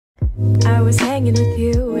I was hanging with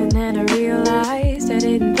you and then I realized I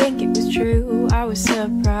didn't think it was true. I was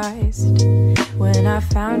surprised when I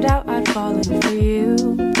found out I'd fallen for you.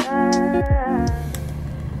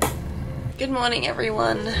 Good morning,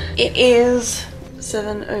 everyone. It is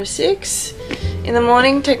 7:06 in the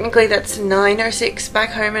morning. Technically that's 9:06 back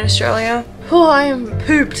home in Australia. Oh, I am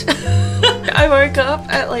pooped. I woke up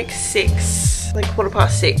at like 6, like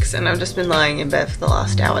 6:15, and I've just been lying in bed for the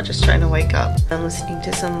last hour just trying to wake up. I'm listening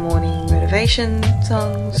to some morning motivation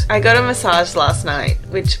songs. I got a massage last night,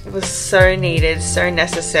 which was so needed, so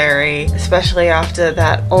necessary, especially after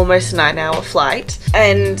that almost 9-hour flight.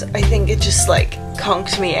 And I think it just like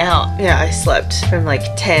conked me out. Yeah, I slept from like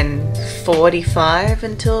 10:45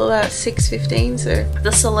 until about 6:15, so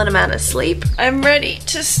the solid amount of sleep. I'm ready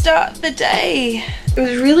to start the day. It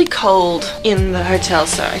was really cold in the hotel,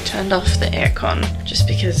 so I turned off the aircon just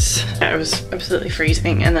because it was absolutely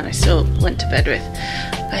freezing, and then I still went to bed with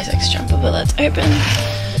Isaac's jumper. But let's open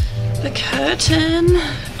the curtain.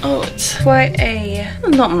 Oh, it's quite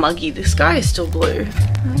not muggy. The sky is still blue.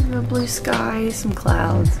 The blue sky, some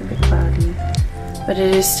clouds, a bit cloudy. But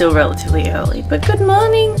it is still relatively early. But good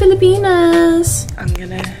morning, Filipinas! I'm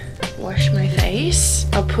gonna wash my face.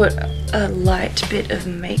 I'll put a light bit of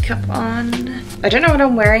makeup on. I don't know what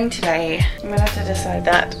I'm wearing today. I'm gonna have to decide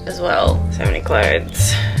that as well. So many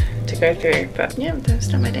clothes to go through, but yeah, that's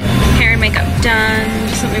not my day. Hair and makeup done,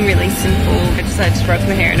 just something really simple. I decided to rock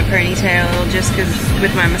my hair in a ponytail just because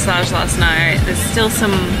with my massage last night, there's still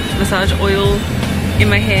some massage oil in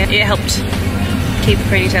my hair. It helped keep the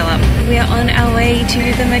ponytail up. We are on our way to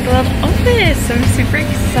the Megaworld office. I'm super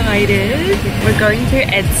excited. We're going through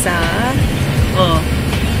EDSA, or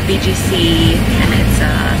BGC and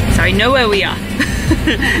EDSA. So I know where we are.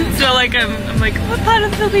 It's not like I'm like, what part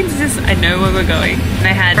of the Philippines is this? I know where we're going. And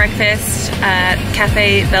I had breakfast at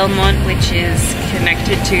Cafe Belmont, which is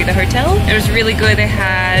connected to the hotel. It was really good. They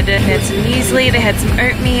had some muesli, they had some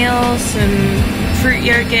oatmeal, some fruit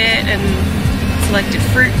yogurt, and selected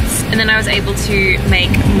fruits, and then I was able to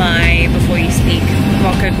make my Before You Speak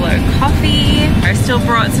Mocha Glow coffee. I still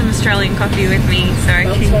brought some Australian coffee with me so I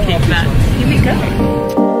can keep that. Here we go.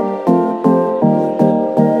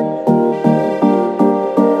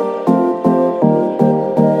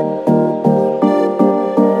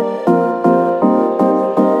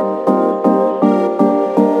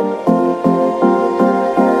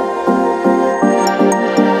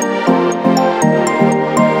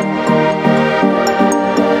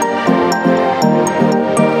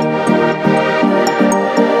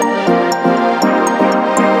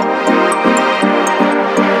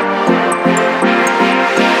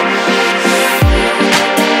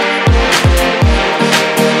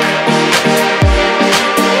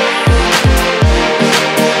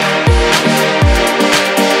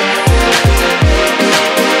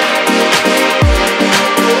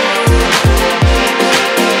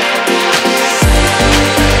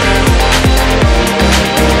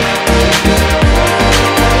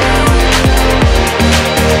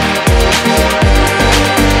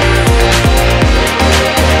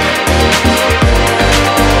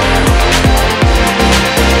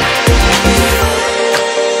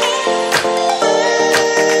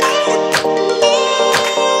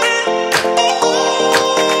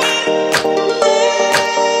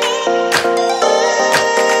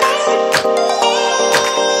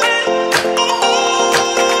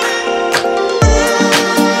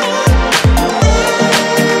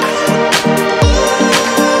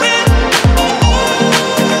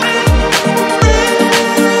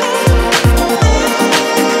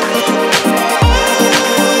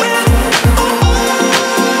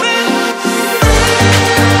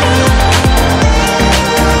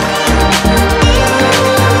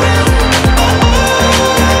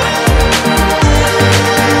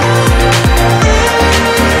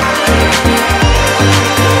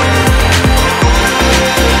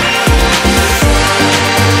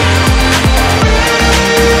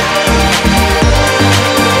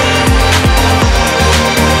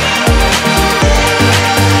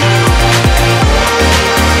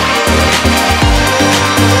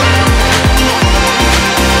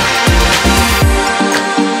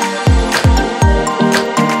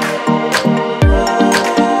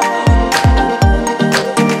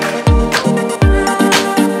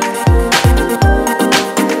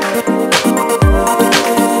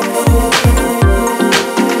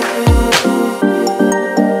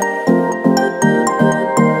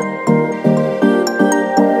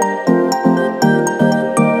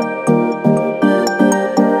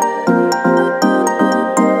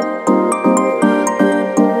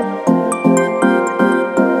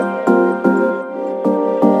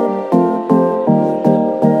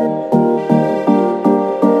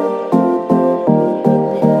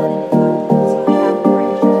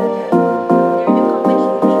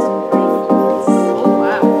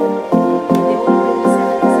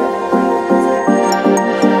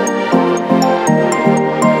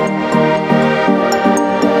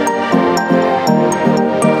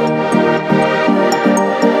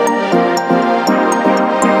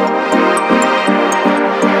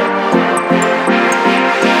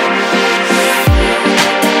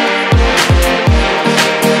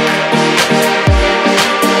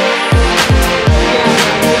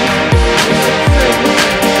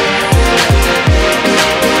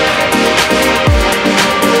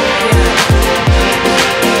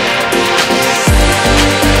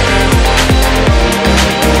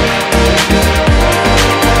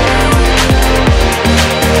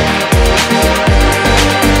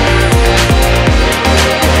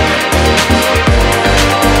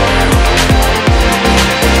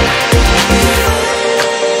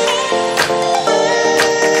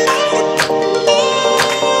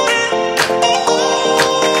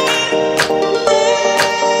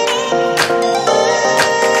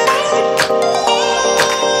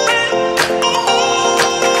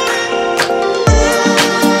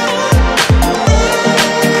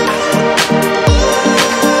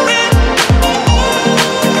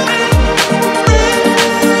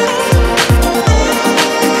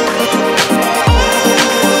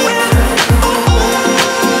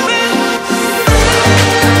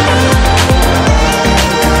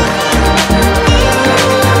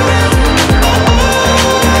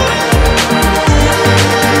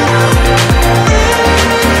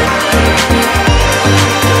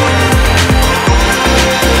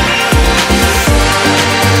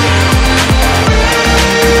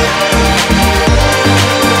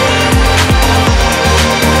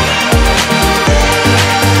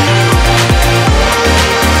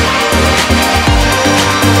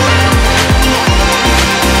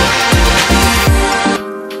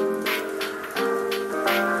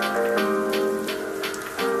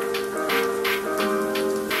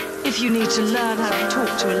 to learn how to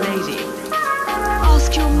talk to a lady,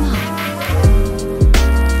 ask your mum.